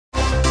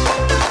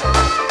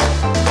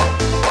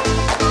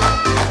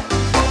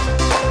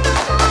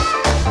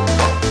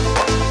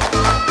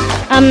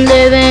I'm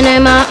living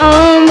in my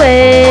own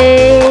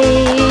way,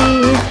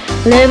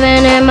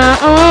 living in my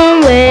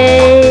own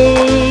way,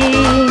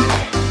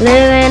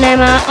 living in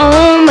my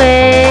own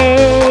way,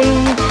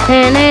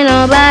 and ain't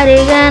nobody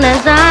gonna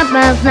stop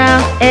us now,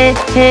 hey,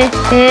 hey,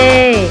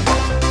 hey.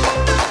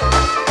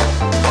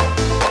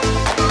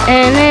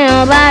 And ain't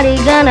nobody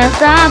gonna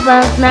stop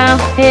us now,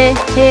 hey,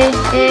 hey,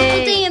 hey.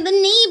 Wonderful day in the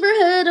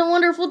neighborhood, a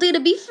wonderful day to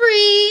be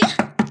free.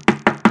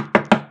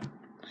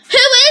 Who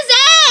is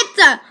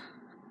it?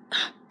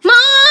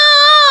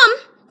 Mom!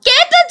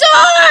 Get the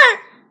door!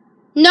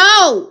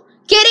 No!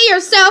 Get it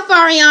yourself,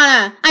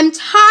 Ariana. I'm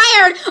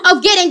tired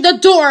of getting the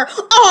door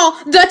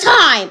all the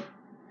time.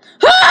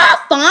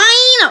 Ah,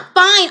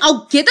 fine.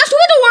 I'll get us to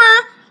the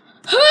door.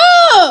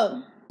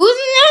 Ah.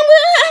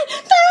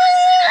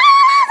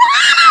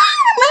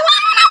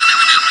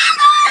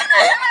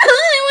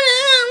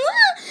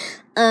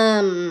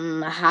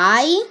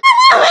 Hi?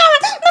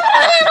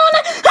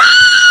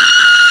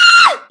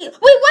 Wait,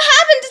 what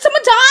happened? Did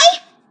someone die?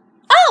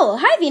 Oh,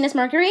 hi, Venus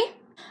Mercury.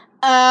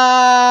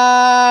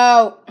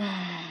 Oh.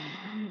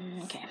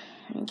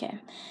 Okay.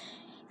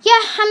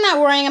 Yeah, I'm not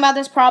worrying about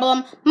this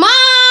problem.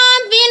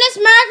 Mom, Venus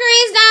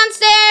Mercury's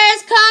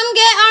downstairs. Come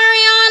get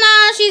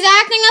Ariana. She's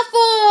acting a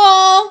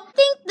fool. I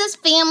think this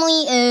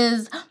family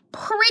is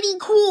pretty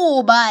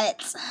cool,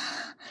 but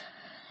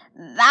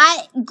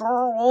that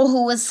girl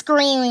who was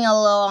screaming a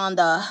little on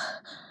the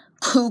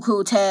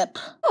cuckoo tip.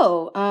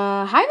 Oh,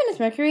 hi, Venus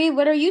Mercury.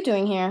 What are you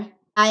doing here?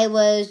 I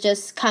was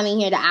just coming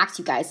here to ask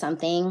you guys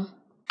something.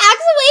 Ask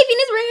away,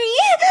 Venus Mercury!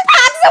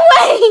 Ask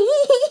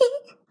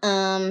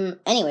away!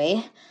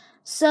 Anyway,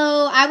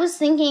 so I was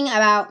thinking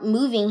about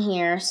moving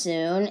here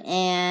soon,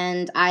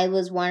 and I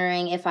was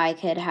wondering if I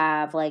could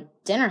have, like,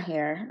 dinner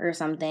here or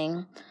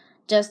something,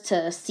 just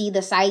to see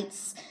the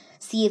sights,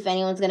 see if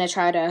anyone's gonna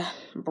try to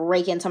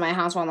break into my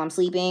house while I'm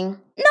sleeping.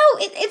 No,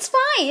 it's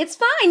fine.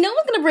 No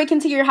one's gonna break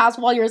into your house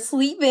while you're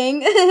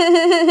sleeping.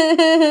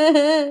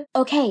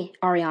 Okay,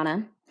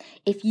 Ariana.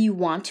 If you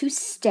want to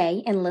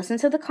stay and listen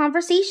to the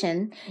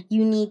conversation,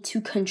 you need to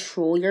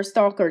control your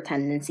stalker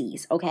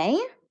tendencies, okay?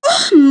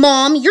 Ugh,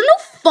 Mom, you're no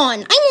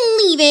fun. I'm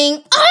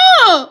leaving.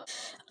 Oh!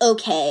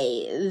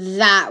 Okay,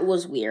 that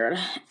was weird.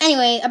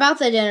 Anyway, about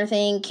the dinner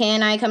thing,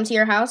 can I come to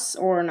your house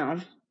or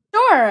no?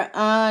 Sure,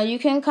 you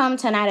can come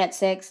tonight at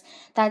 6.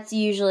 That's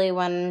usually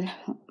when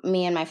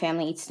me and my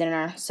family eats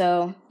dinner.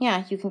 So,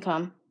 yeah, you can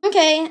come.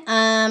 Okay,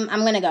 I'm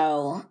gonna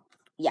go.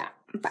 Yeah,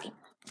 bye.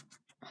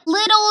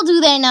 Little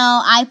do they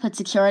know, I put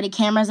security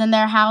cameras in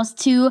their house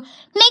to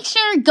make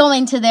sure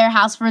going to their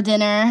house for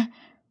dinner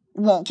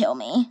won't kill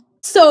me.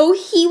 So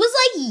he was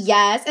like,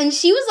 yes, and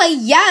she was like,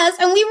 yes,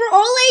 and we were all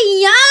like,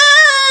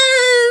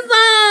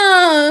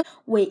 yes!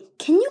 Wait,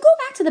 can you go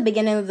back to the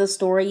beginning of the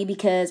story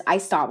because I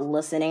stopped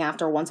listening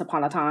after Once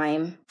Upon a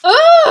Time?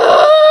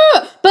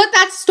 Ugh! But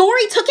that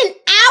story took an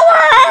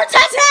hour to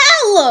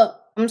tell!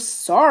 I'm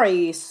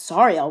sorry,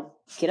 I'll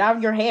get out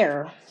of your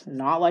hair.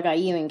 Not like I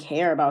even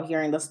care about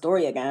hearing the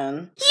story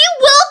again. You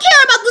will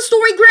care about the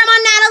story, Grandma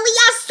Natalie,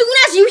 as soon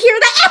as you hear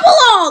the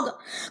epilogue!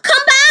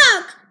 Come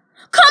back!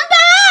 Come back!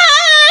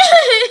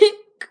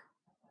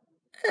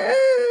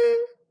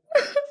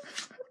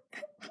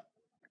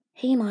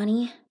 Hey,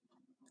 Monty.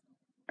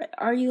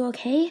 Are you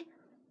okay?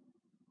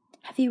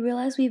 Have you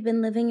realized we've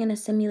been living in a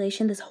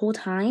simulation this whole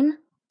time?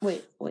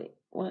 Wait,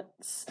 what?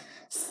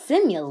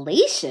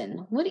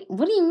 Simulation? What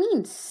do you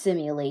mean,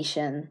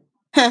 simulation?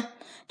 Huh,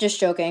 just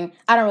joking.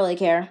 I don't really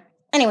care.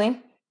 Anyway,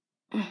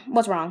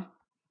 what's wrong?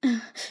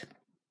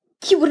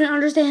 You wouldn't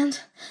understand.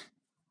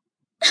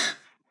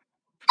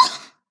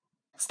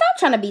 Stop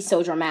trying to be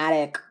so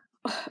dramatic.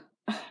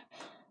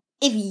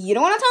 If you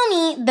don't want to tell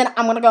me, then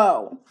I'm gonna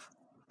go.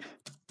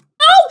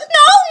 No,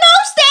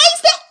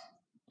 stay!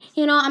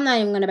 You know, I'm not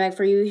even gonna beg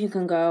for you. You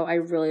can go. I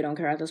really don't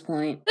care at this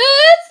point.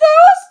 It's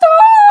the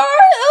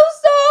start of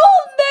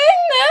something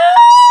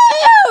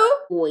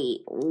new!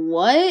 Wait,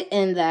 what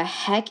in the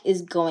heck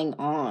is going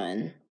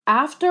on?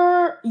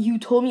 After you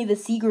told me the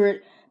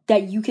secret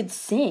that you could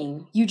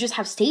sing, you just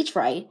have stage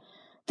fright,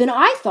 then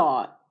I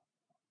thought,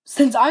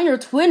 since I'm your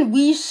twin,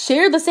 we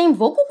share the same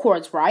vocal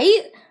cords,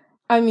 right?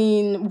 I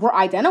mean, we're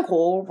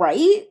identical,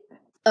 right?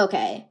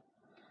 Okay.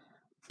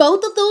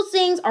 Both of those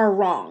things are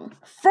wrong.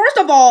 First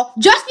of all,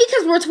 just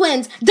because we're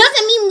twins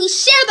doesn't mean we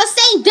share the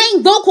same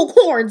dang vocal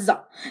cords.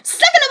 Second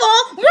of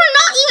all, we're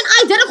not even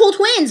identical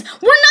twins.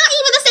 We're not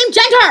even the same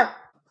gender.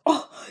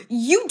 Oh,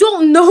 you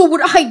don't know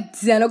what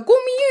identical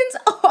means?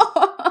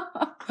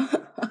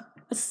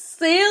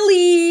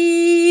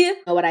 Silly.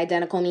 Know what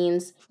identical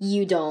means?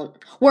 You don't.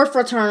 We're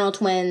fraternal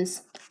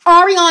twins.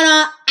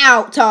 Ariana,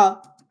 out.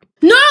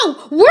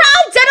 No, we're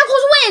identical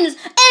twins.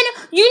 And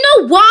you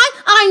know why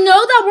I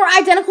know that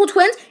we're identical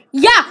twins?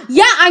 Yeah,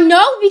 I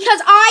know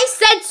because I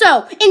said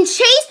so. And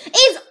Chase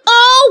is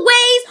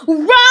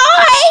always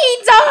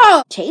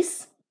right.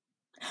 Chase,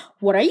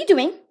 what are you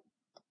doing?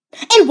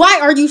 And why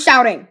are you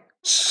shouting?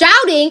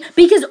 Shouting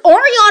because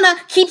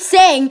Ariana keeps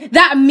saying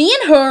that me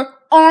and her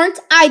aren't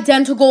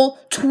identical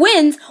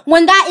twins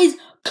when that is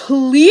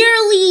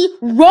Clearly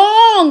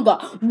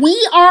wrong.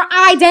 We are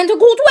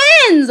identical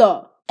twins.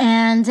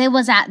 And it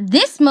was at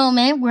this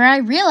moment where I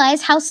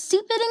realized how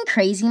stupid and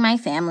crazy my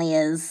family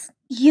is.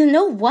 You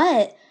know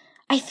what?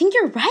 I think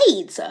you're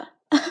right.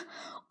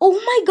 Oh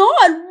my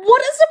god,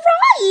 what a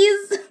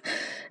surprise!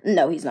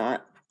 No, he's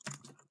not.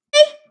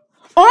 Hey,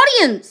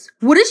 audience,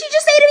 what did she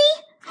just say to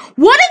me?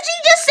 What did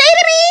she just say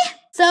to me?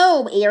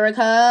 So,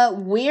 Erica,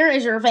 where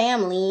is your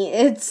family?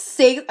 It's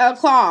 6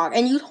 o'clock,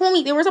 and you told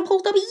me they were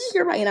supposed to be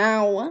here right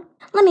now.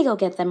 Let me go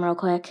get them real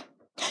quick.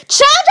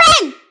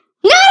 Children!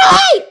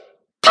 Natalie!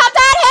 Cut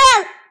that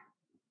hair!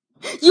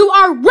 You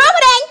are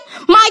ruining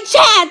my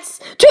chance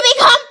to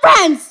become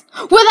friends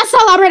with a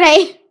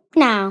celebrity!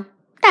 Now,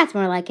 that's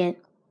more like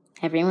it.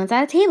 Everyone's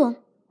at a table,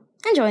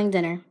 enjoying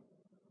dinner.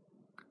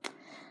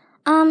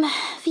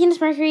 Venus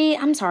Mercury,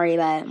 I'm sorry,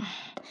 but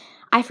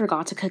I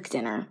forgot to cook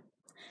dinner.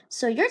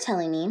 So you're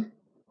telling me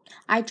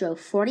I drove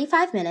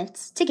 45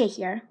 minutes to get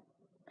here,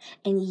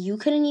 and you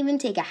couldn't even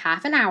take a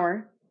half an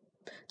hour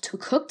to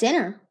cook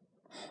dinner,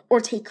 or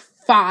take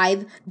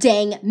 5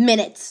 dang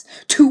minutes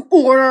to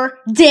order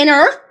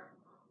dinner?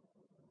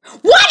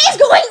 What is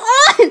going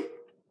on?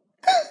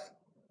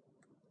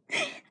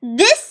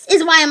 This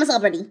is why I'm a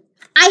celebrity.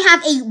 I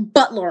have a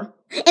butler,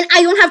 and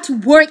I don't have to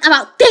worry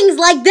about things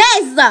like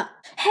this.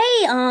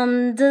 Hey,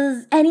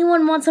 does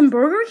anyone want some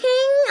Burger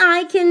King?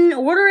 I can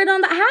order it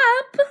on the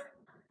app.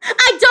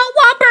 I don't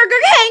want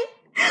Burger King.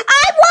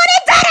 I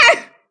wanted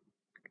dinner.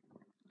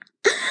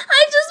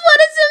 I just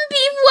wanted some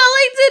beef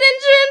Wellington and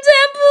shrimp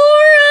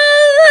tempura.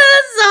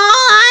 That's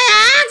all I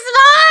asked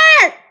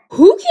for.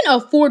 Who can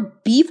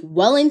afford beef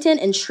Wellington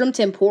and shrimp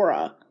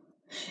tempura?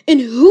 And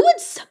who would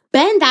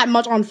spend that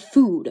much on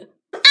food?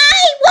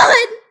 I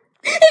would!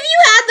 If you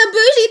had the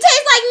bougie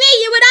taste like me,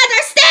 you would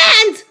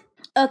understand!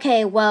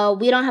 Okay, well,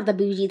 we don't have the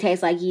bougie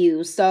taste like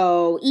you,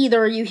 so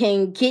either you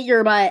can get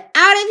your butt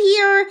out of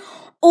here,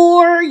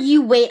 or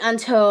you wait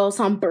until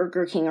some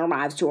Burger King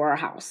arrives to our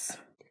house.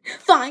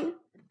 Fine,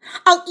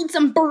 I'll eat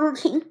some Burger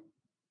King.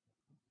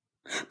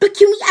 But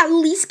can we at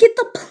least get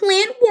the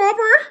plant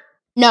Whopper?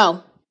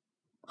 No,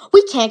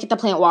 we can't get the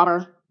plant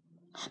Whopper.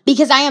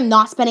 Because I am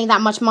not spending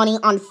that much money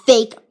on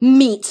fake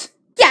meat.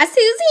 Guess who's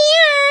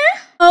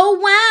here? Oh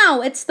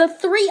wow, it's the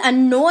 3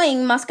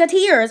 annoying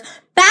musketeers.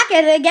 Back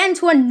at it again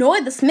to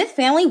annoy the Smith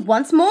family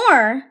once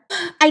more.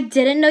 I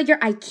didn't know your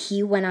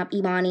IQ went up,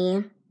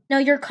 Imani. No,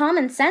 your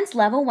common sense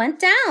level went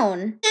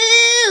down.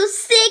 Ooh,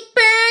 sick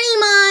Bernie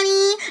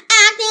money,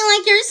 acting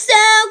like you're so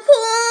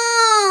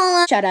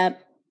cool. Shut up.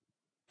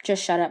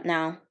 Just shut up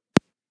now.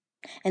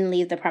 And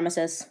leave the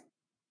premises.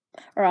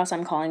 Or else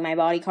I'm calling my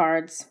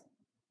bodyguards.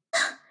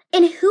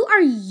 And who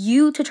are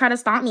you to try to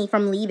stop me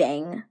from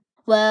leaving?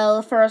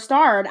 Well, for a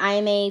start,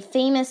 I'm a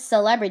famous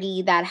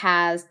celebrity that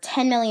has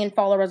 10 million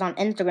followers on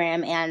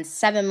Instagram and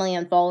 7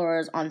 million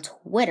followers on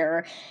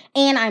Twitter,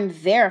 and I'm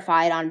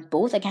verified on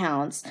both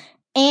accounts,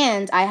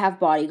 and I have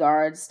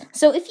bodyguards.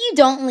 So if you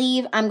don't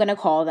leave, I'm gonna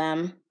call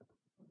them.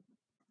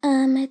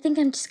 I think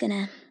I'm just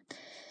gonna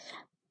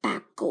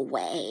back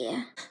away.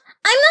 I'm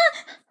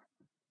not...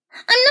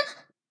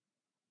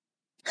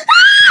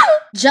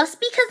 Just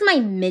because my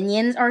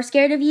minions are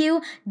scared of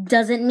you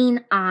doesn't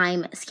mean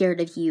I'm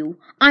scared of you.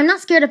 I'm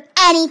not scared of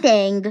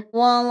anything.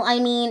 Well, I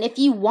mean, if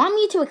you want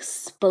me to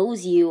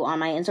expose you on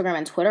my Instagram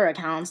and Twitter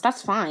accounts,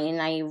 that's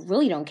fine. I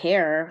really don't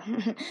care.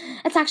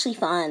 It's actually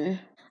fun.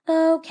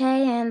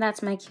 Okay, and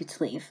that's my cue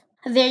to leave.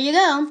 There you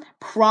go.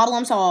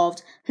 Problem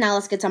solved. Now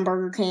let's get some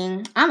Burger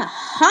King. I'm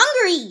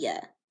hungry.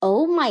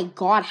 Oh my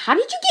god, how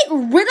did you get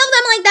rid of them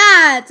like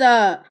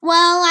that?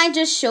 Well, I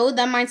just showed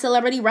them my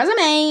celebrity resume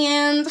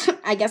and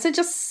I guess it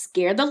just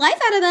scared the life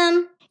out of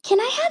them. Can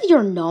I have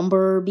your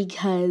number?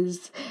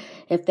 Because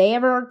if they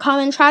ever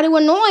come and try to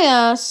annoy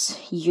us,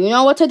 you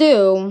know what to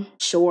do.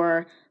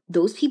 Sure,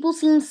 those people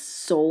seem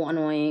so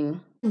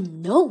annoying.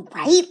 No,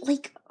 right?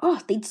 Like,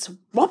 oh, they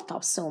disrupt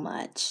us so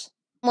much.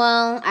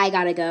 Well, I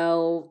gotta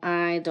go.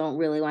 I don't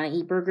really want to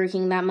eat Burger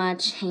King that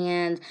much,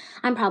 and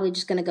I'm probably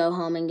just gonna go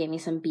home and get me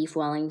some beef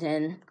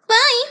Wellington.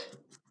 Bye!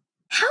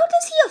 How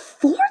does he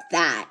afford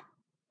that?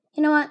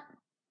 You know what?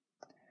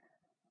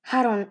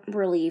 I don't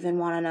really even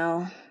want to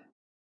know.